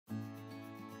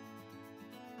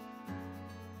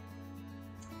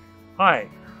Hi,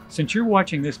 since you're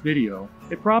watching this video,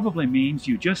 it probably means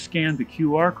you just scanned the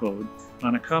QR code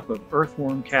on a cup of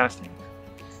Earthworm Castings.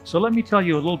 So let me tell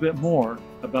you a little bit more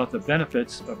about the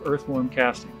benefits of Earthworm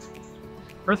Castings.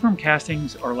 Earthworm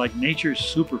Castings are like nature's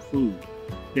superfood.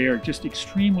 They are just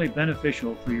extremely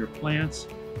beneficial for your plants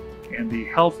and the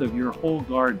health of your whole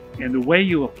garden. And the way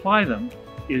you apply them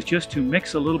is just to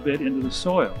mix a little bit into the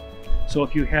soil. So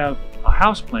if you have a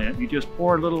houseplant, you just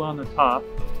pour a little on the top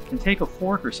and take a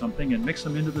fork or something and mix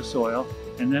them into the soil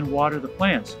and then water the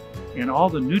plants. And all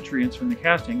the nutrients from the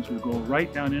castings will go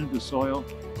right down into the soil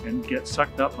and get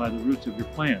sucked up by the roots of your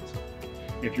plants.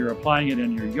 If you're applying it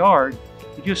in your yard,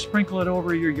 you just sprinkle it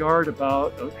over your yard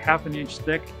about a ½ an inch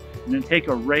thick and then take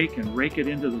a rake and rake it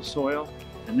into the soil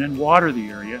and then water the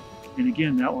area. And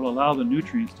again, that will allow the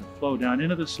nutrients to flow down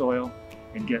into the soil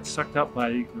and get sucked up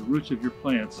by the roots of your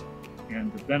plants,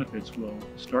 and the benefits will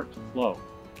start to flow.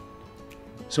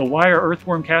 So why are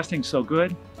earthworm castings so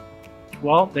good?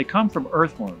 Well, they come from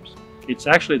earthworms. It's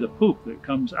actually the poop that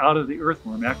comes out of the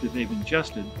earthworm after they've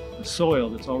ingested the soil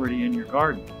that's already in your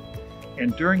garden.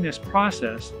 And during this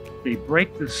process, they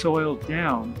break the soil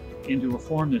down into a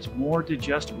form that's more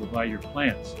digestible by your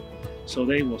plants. So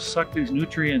they will suck these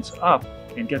nutrients up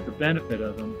and get the benefit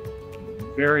of them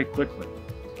very quickly.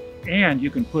 And you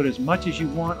can put as much as you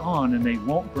want on and they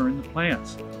won't burn the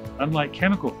plants. Unlike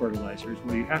chemical fertilizers,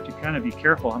 where you have to kind of be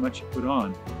careful how much you put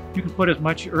on, you can put as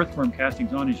much earthworm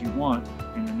castings on as you want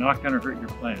and you're not going to hurt your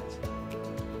plants.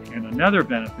 And another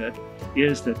benefit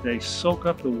is that they soak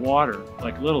up the water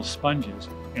like little sponges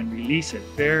and release it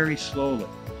very slowly.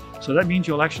 So that means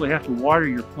you'll actually have to water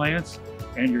your plants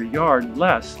and your yard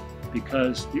less,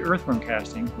 because the earthworm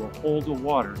castings will hold the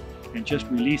water and just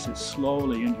release it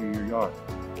slowly into your yard.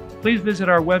 Please visit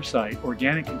our website,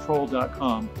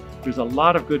 organiccontrol.com. There's a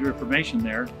lot of good information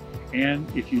there, and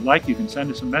if you like, you can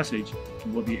send us a message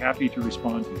and we'll be happy to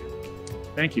respond to you.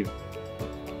 Thank you.